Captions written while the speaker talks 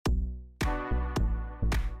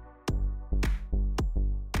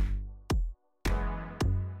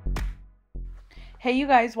Hey you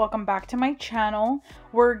guys, welcome back to my channel.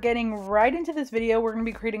 We're getting right into this video. We're going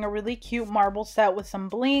to be creating a really cute marble set with some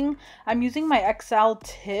bling. I'm using my XL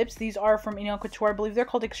tips. These are from Igel Couture. I believe they're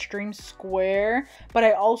called Extreme Square, but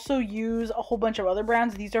I also use a whole bunch of other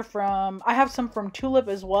brands. These are from, I have some from Tulip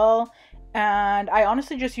as well, and I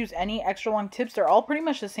honestly just use any extra long tips. They're all pretty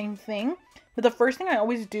much the same thing. But the first thing I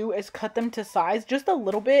always do is cut them to size just a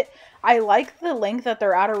little bit. I like the length that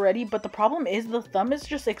they're at already, but the problem is the thumb is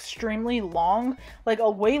just extremely long, like a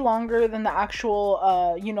way longer than the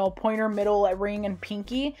actual, pointer, middle, ring, and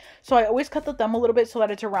pinky. So I always cut the thumb a little bit so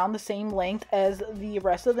that it's around the same length as the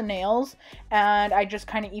rest of the nails, and I just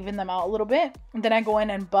kind of even them out a little bit. And then I go in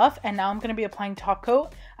and buff, and now I'm going to be applying top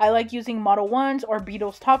coat. I like using Model 1s or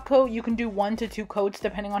Beetles top coat. You can do 1 to 2 coats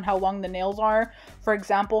depending on how long the nails are. For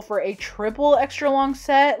example, for a triple extra long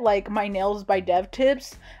set like my nails by Dev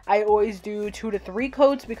Tips, I always do 2 to 3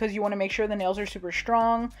 coats because you want to make sure the nails are super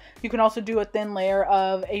strong. You can also do a thin layer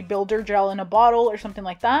of a builder gel in a bottle or something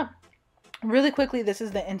like that. Really quickly, this is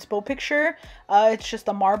the inspo picture. It's just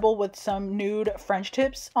a marble with some nude French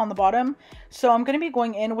tips on the bottom. So I'm going to be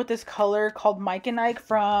going in with this color called Mike and Ike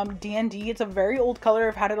from D&D. It's a very old color.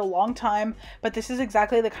 I've had it a long time, but this is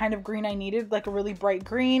exactly the kind of green I needed, like a really bright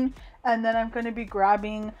green. And then I'm going to be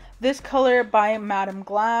grabbing this color by Madame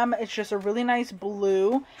Glam. It's just a really nice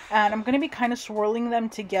blue, and I'm going to be kind of swirling them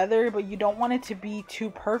together, but you don't want it to be too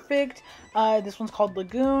perfect. This one's called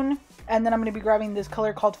Lagoon. And then I'm going to be grabbing this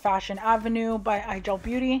color called Fashion Avenue by Igel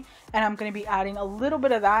Beauty, and I'm going to be adding a little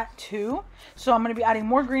bit of that too. So I'm going to be adding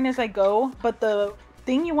more green as I go, but the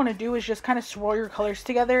thing you want to do is just kind of swirl your colors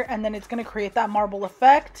together, and then it's going to create that marble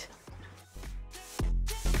effect.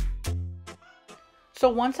 So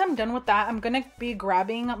once I'm done with that, I'm going to be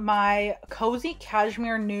grabbing my Cozy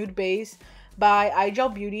Cashmere Nude Base by Igel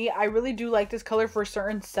Beauty. I really do like this color for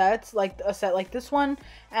certain sets, like a set like this one,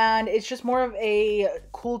 and it's just more of a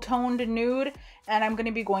cool toned nude. And I'm going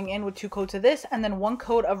to be going in with 2 coats of this and then 1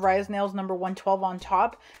 coat of RHINESTONES Nails number 112 on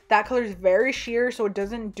top. That color is very sheer, so it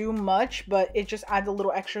doesn't do much, but it just adds a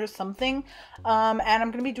little extra something. And I'm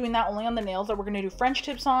going to be doing that only on the nails that we're going to do French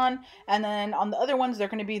tips on, and then on the other ones they're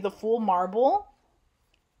going to be the full marble.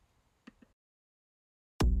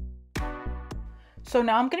 So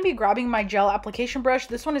now I'm going to be grabbing my gel application brush.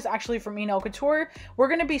 This one is actually from Igel Couture. We're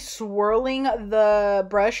going to be swirling the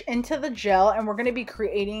brush into the gel, and we're going to be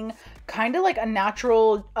creating kind of like a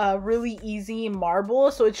natural, really easy marble.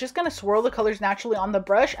 So it's just going to swirl the colors naturally on the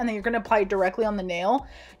brush, and then you're going to apply it directly on the nail.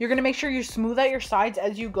 You're going to make sure you smooth out your sides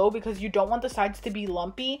as you go because you don't want the sides to be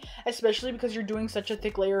lumpy, especially because you're doing such a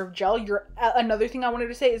thick layer of gel. Another thing I wanted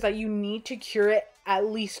to say is that you need to cure it at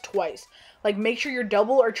least twice. Like, make sure you're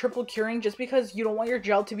double or triple curing, just because you don't want your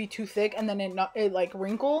gel to be too thick and then it like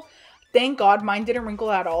wrinkle. Thank God mine didn't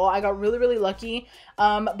wrinkle at all. I got really lucky.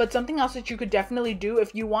 But something else that you could definitely do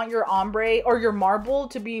if you want your ombre or your marble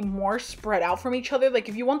to be more spread out from each other, like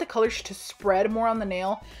if you want the colors to spread more on the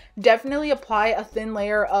nail, definitely apply a thin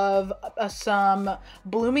layer of some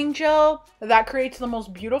blooming gel. That creates the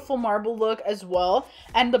most beautiful marble look as well.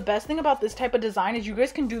 And the best thing about this type of design is you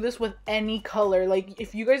guys can do this with any color. Like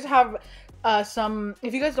if you guys have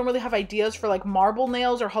if you guys don't really have ideas for like marble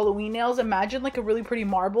nails or Halloween nails, imagine like a really pretty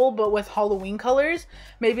marble but with Halloween colors,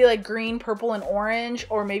 maybe like green, purple, and orange,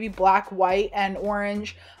 or maybe black, white, and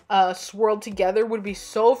orange swirled together would be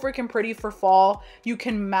so freaking pretty for fall. You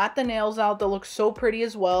can matte the nails out. They'll look so pretty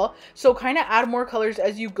as well. So kind of add more colors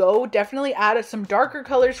as you go. Definitely add some darker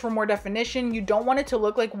colors for more definition. You don't want it to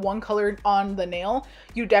look like one color on the nail.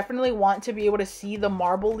 You definitely want to be able to see the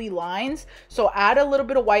marbly lines. So add a little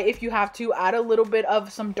bit of white if you have to. Add a little bit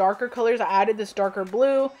of some darker colors. I added this darker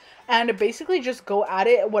blue, and basically just go at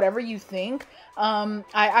it whatever you think. I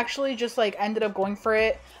actually just like ended up going for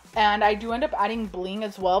it. And I do end up adding bling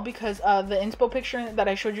as well because the inspo picture that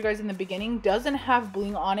I showed you guys in the beginning doesn't have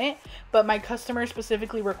bling on it, but my customer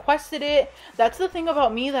specifically requested it. That's the thing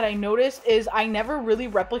about me that I noticed, is I never really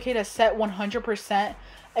replicate a set 100%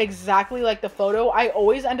 exactly like the photo. I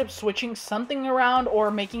always end up switching something around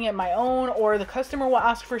or making it my own, or the customer will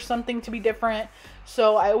ask for something to be different.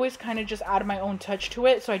 So I always kind of just add my own touch to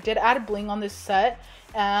it. So I did add bling on this set,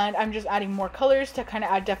 and I'm just adding more colors to kind of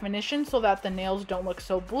add definition so that the nails don't look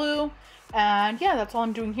so blue. And yeah, that's all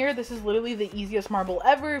I'm doing here. This is literally the easiest marble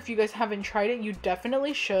ever. If you guys haven't tried it, you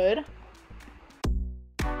definitely should.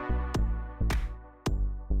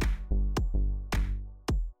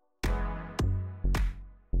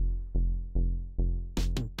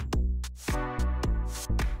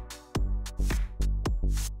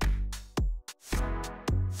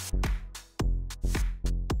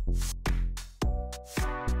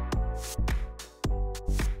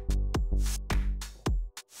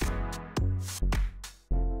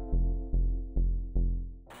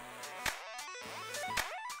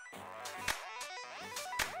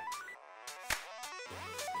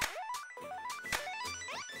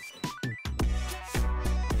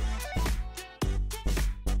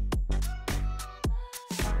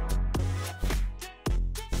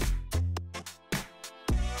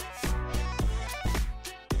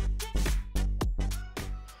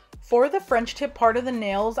 For the French tip part of the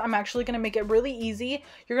nails, I'm actually going to make it really easy.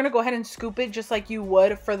 You're going to go ahead and scoop it just like you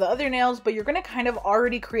would for the other nails, but you're going to kind of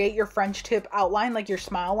already create your French tip outline, like your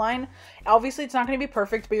smile line. Obviously, it's not going to be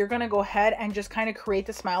perfect, but you're going to go ahead and just kind of create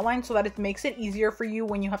the smile line so that it makes it easier for you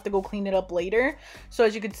when you have to go clean it up later. So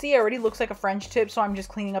as you can see, it already looks like a French tip, so I'm just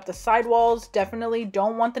cleaning up the sidewalls. Definitely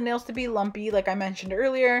don't want the nails to be lumpy, like I mentioned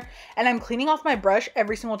earlier. And I'm cleaning off my brush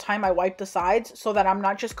every single time I wipe the sides so that I'm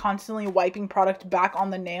not just constantly wiping product back on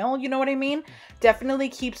the nail. You know what I mean? Definitely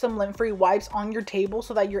keep some lint-free wipes on your table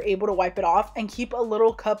so that you're able to wipe it off, and keep a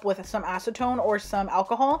little cup with some acetone or some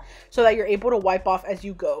alcohol so that you're able to wipe off as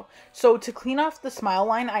you go. So to clean off the smile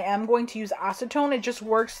line, I am going to use acetone. It just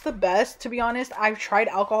works the best, to be honest. I've tried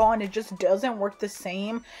alcohol and it just doesn't work the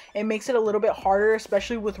same. It makes it a little bit harder,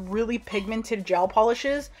 especially with really pigmented gel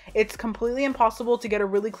polishes. It's completely impossible to get a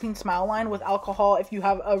really clean smile line with alcohol if you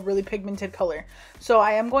have a really pigmented color. So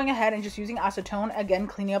I am going ahead and just using acetone, again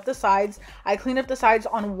cleaning up the sides. I clean up the sides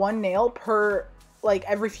on one nail per like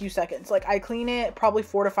every few seconds. Like I clean it probably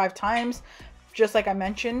 4 to 5 times, just like I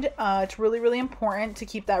mentioned. It's really important to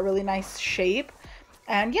keep that really nice shape.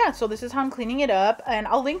 And yeah, so this is how I'm cleaning it up, and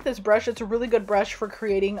I'll link this brush. It's a really good brush for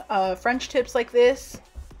creating French tips like this.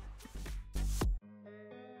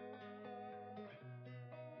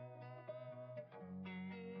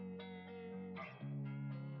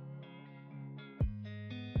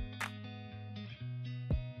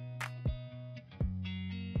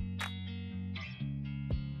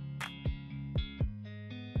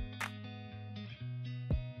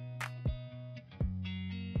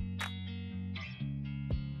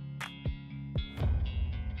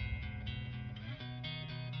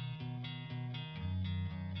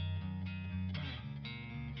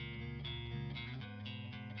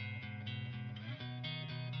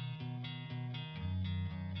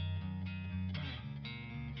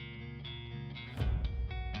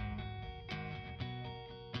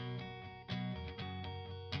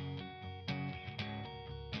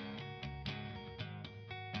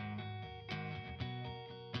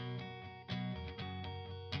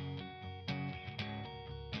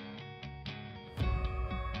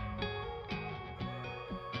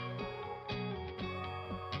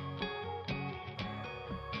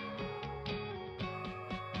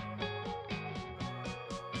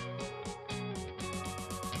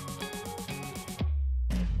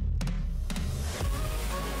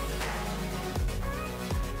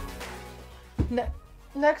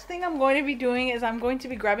 Next thing I'm going to be doing is I'm going to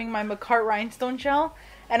be grabbing my McCart rhinestone gel,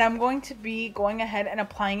 and I'm going to be going ahead and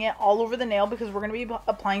applying it all over the nail because we're going to be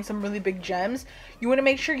applying some really big gems. You want to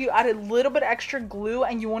make sure you add a little bit extra glue,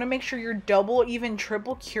 and you want to make sure you're double, even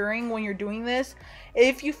triple curing when you're doing this.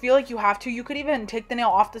 If you feel like you have to, you could even take the nail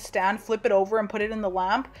off the stand, flip it over, and put it in the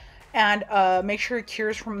lamp, and make sure it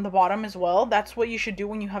cures from the bottom as well. That's what you should do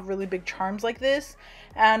when you have really big charms like this.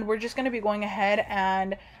 And we're just going to be going ahead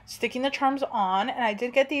and sticking the charms on. And I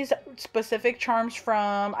did get these specific charms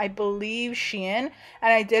from, I believe, Shein,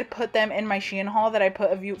 and I did put them in my Shein haul that I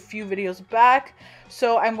put a few videos back.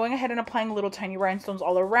 So I'm going ahead and applying little tiny rhinestones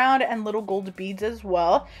all around and little gold beads as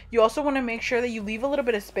well. You also want to make sure that you leave a little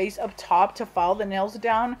bit of space up top to file the nails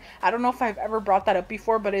down. I don't know if I've ever brought that up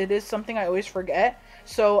before, but it is something I always forget.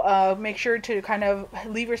 So make sure to kind of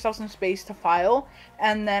leave yourself some space to file.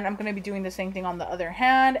 And then I'm going to be doing the same thing on the other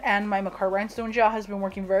hand. And my McCart rhinestone gel has been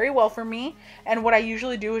working very well for me. And what I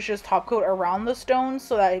usually do is just top coat around the stones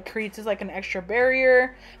so that it creates like an extra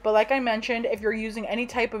barrier. But like I mentioned, if you're using any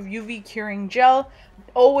type of UV curing gel,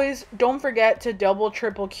 always don't forget to double,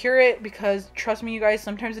 triple cure it, because trust me you guys,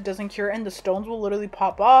 sometimes it doesn't cure and the stones will literally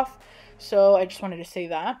pop off. So I just wanted to say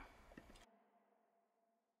that.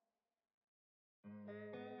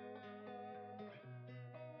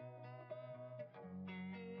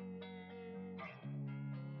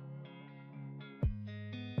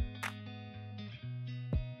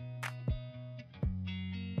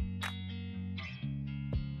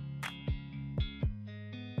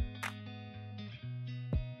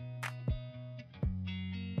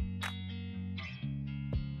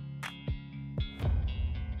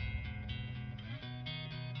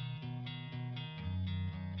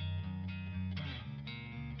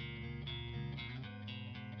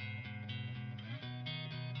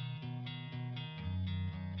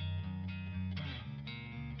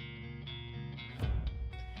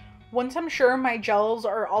 Once I'm sure my gels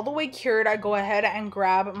are all the way cured, I go ahead and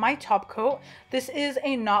grab my top coat. This is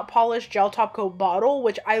a not polished gel top coat bottle,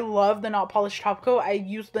 which I love the not polished top coat. I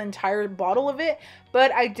used the entire bottle of it,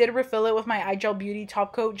 but I did refill it with my Igel Beauty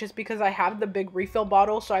top coat just because I have the big refill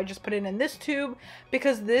bottle. So I just put it in this tube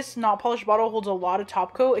because this not polished bottle holds a lot of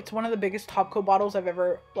top coat. It's one of the biggest top coat bottles I've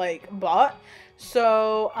ever like bought.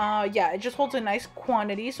 So yeah, it just holds a nice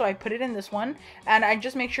quantity, so I put it in this one, and I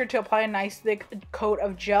just make sure to apply a nice thick coat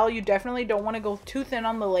of gel. You definitely don't want to go too thin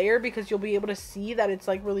on the layer because you'll be able to see that it's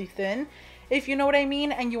like really thin, if you know what I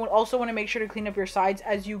mean. And you would also want to make sure to clean up your sides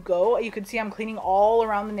as you go. You can see I'm cleaning all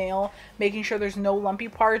around the nail, making sure there's no lumpy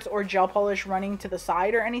parts or gel polish running to the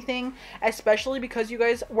side or anything, especially because, you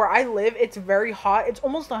guys, where I live, it's very hot. It's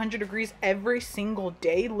almost 100 degrees every single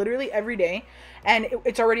day, literally every day, and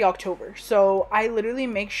it's already October. So I literally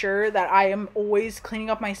make sure that I am always cleaning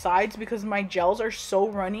up my sides because my gels are so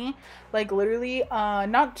runny, like literally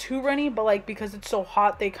not too runny, but like because it's so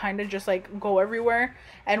hot they kind of just like go everywhere,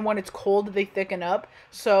 and when it's cold they thicken up.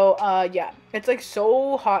 So yeah, it's like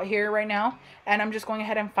so hot here right now, and I'm just going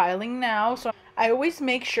ahead and filing now. So I always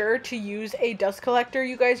make sure to use a dust collector,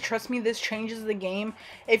 you guys. Trust me, this changes the game.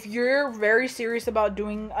 If you're very serious about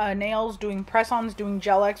doing nails, doing press-ons, doing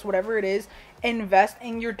Gelx, whatever it is, invest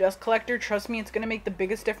in your dust collector. Trust me, it's going to make the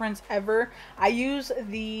biggest difference ever. I use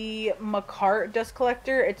the Macart dust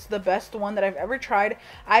collector. It's the best one that I've ever tried.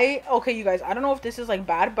 Okay, you guys, I don't know if this is like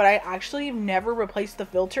bad, but I actually never replaced the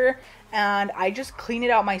filter, and I just clean it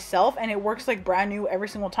out myself, and it works like brand new every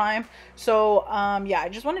single time. So yeah, I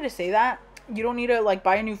just wanted to say that you don't need to like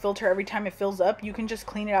buy a new filter every time it fills up. You can just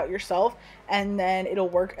clean it out yourself, and then it'll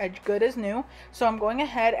work as good as new. So I'm going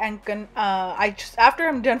ahead and after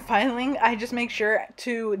I'm done filing, I just make sure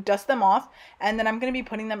to dust them off, and then I'm going to be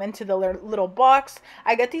putting them into the little box.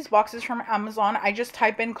 I get these boxes from Amazon. I just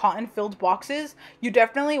type in cotton filled boxes. You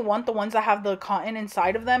definitely want the ones that have the cotton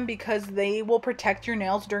inside of them because they will protect your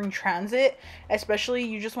nails during transit. Especially,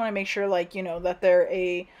 you just want to make sure, like, you know, that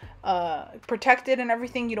they're protected and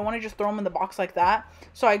everything. You don't want to just throw them in the box like that.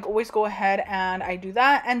 So I always go ahead and I do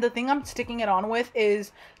that. And the thing I'm sticking it on with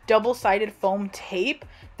is double-sided foam tape.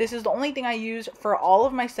 This is the only thing I use for all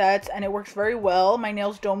of my sets, and it works very well. My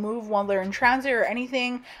nails don't move while they're in transit or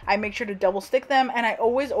anything. I make sure to double stick them, and I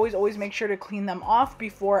always make sure to clean them off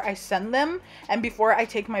before I send them and before I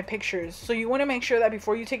take my pictures. So you want to make sure that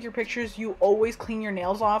before you take your pictures, you always clean your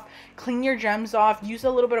nails off, clean your gems off, use a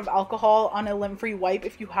little bit of alcohol on a lint-free wipe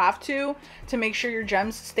if you have to make sure your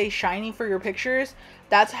gems stay shiny for your pictures.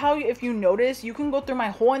 That's how, if you notice, you can go through my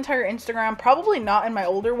whole entire Instagram, probably not in my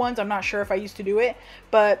older ones, I'm not sure if I used to do it,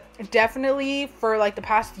 but definitely for like the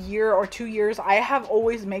past year or 2 years, I have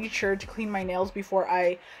always made sure to clean my nails before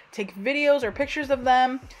I take videos or pictures of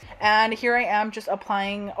them. And here I am just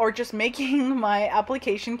applying or just making my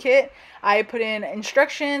application kit. I put in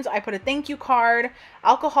instructions, I put a thank you card,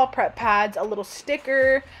 alcohol prep pads, a little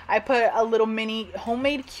sticker, I put a little mini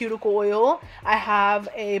homemade cuticle oil, I have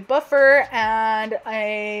a buffer and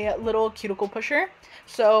a little cuticle pusher.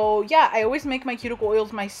 So yeah, I always make my cuticle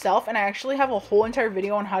oils myself, and I actually have a whole entire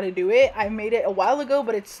video on how to do it. I made it a while ago,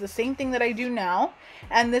 but it's the same thing that I do now.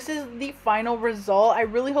 And this is the final result. I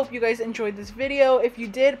really hope you guys enjoyed this video. If you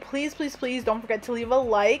did, please don't forget to leave a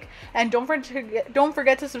like, and don't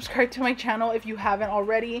forget to subscribe to my channel if you haven't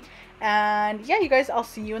already. And yeah, you guys, I'll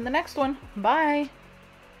see you in the next one. Bye.